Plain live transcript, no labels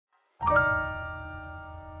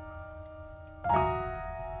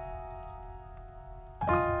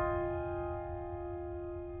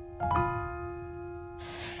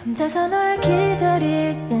혼자서 널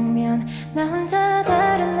기다릴 때면 나 혼자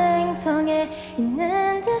다른 행성에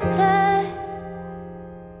있는 듯해.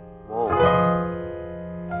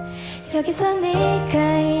 여기서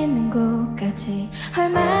네가 있는 곳까지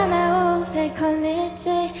얼마나 오래 걸릴지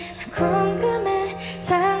난 궁금해.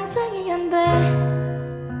 상상이 안 돼.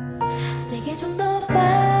 내게 좀 더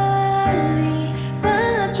빨리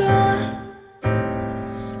와줘.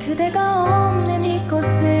 그대가 없는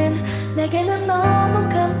이곳은 내게는 너무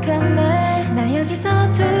깜깜해. 나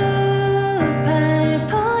여기서 두 팔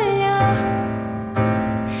벌려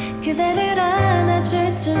그대를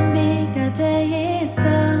안아줄 준비가 돼 있어.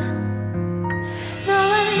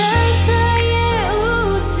 너와 나 사이의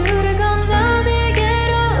우주를 건너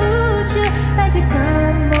내게로 우주 Like to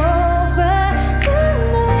come over to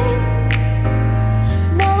me.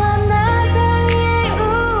 너와 나 사이의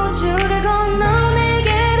우주를 건너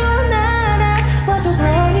내게로 날아와줘. 더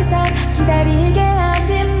이상 기다리게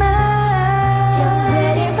하지 마. I'm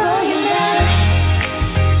waiting for you now.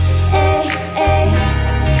 Ay, ay,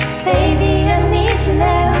 baby I need you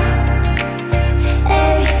now.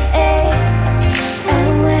 Ay, ay,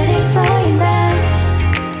 I'm waiting for you now.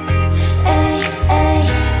 Ay, ay,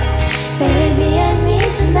 baby I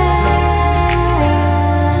need you now.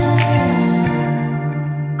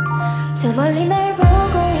 저 멀리 날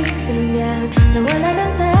보고 있으면 너와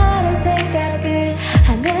나는 다른 생각을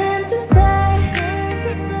하는 듯해.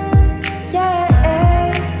 Yeah.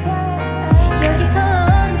 여기서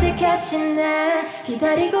언제까지나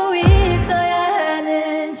기다리고 있어야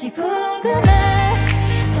하는지 궁금해.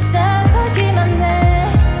 답답하기만 해.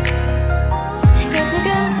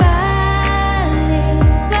 가득한 빨리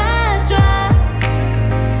와줘.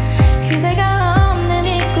 그대가 없는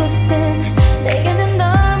이곳은 내게는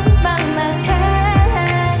너무 막막해.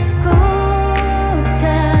 꼭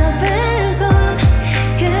잡은 손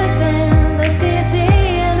그댄 놓치지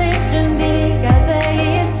않을 준비가 돼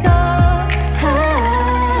있어.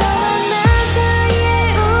 너와 나 사이의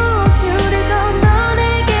우주를 건너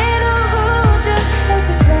내게로 우주 Like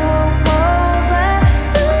to come over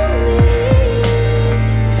to me.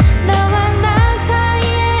 너와 나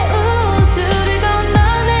사이의 우주를 건너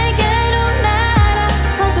내게로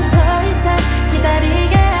날아와줘. 더 이상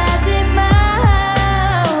기다리게 하지 마.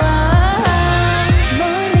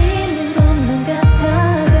 멀리 있는 것만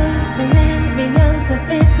같아도 손 내밀면 잡힐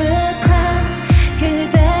듯한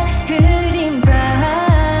그대 그림자.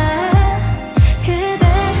 그대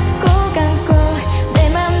꼭 안고 내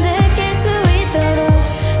맘 느낄 수 있도록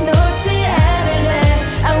놓지 않을래.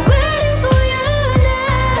 I'm waiting for you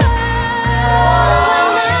now. 너와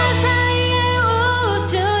나 사이의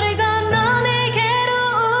우주를 건너 내게로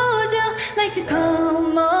우주 Like to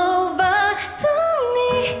come over to me.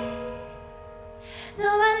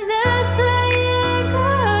 너와 나 사이의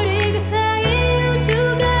거리 그 사이 우주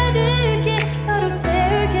가득히 너로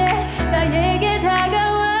채울게. 나에게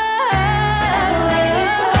다가와. I'm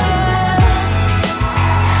waiting for you now.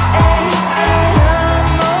 Ay, ay,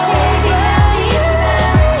 come over. I need you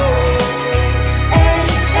now. Ay,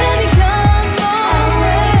 baby come on. I'm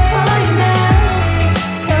waiting for you now.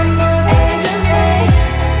 Come over to me.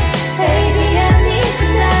 Baby I need you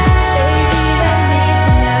now.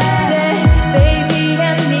 Baby I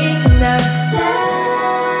need you now.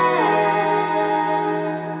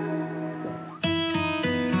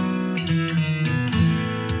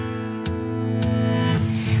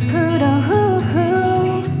 불어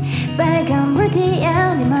후후 빨간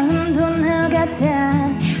물티야. 네 마음도 나 같아.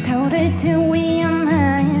 타오를 듯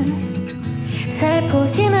위험한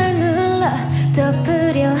살포시 널 눌러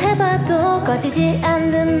덮으려 해봐도 꺼지지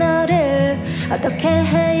않는 너를 어떻게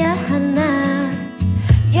해야 하나.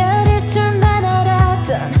 열일 줄만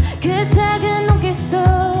알았던 그 작은 온기 속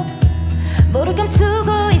뭐를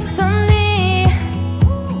감추고 있었니.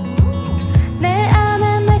 내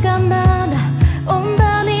안에 내가 많아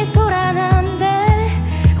온밤이 소란한데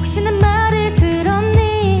혹시 내 말을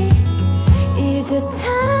들었니. 이제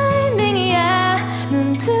타이밍이야.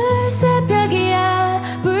 눈 뜰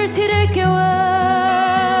새벽이야. 불티를 껴워.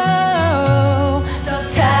 더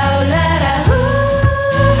타올라라.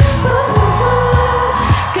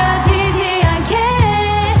 꺼지지 않게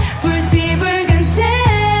불티 붉은 채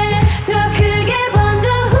더 크게 번져.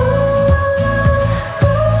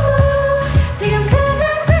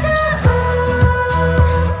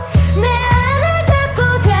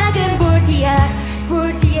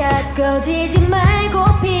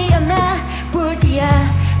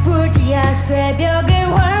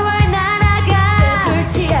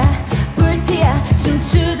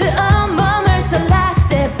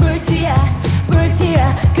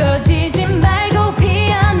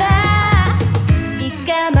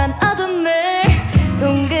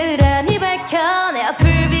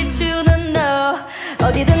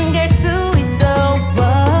 될 수 있어.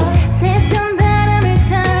 새처럼 바람을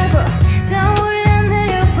타고 떠올라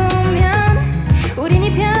내려보면 우린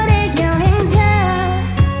이별의 여행자.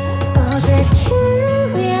 어제 길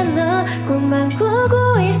위에 너 꿈만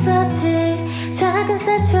꾸고 있었지. 작은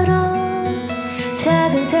새처럼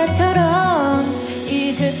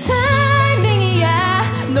이제 타이밍이야.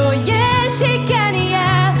 너의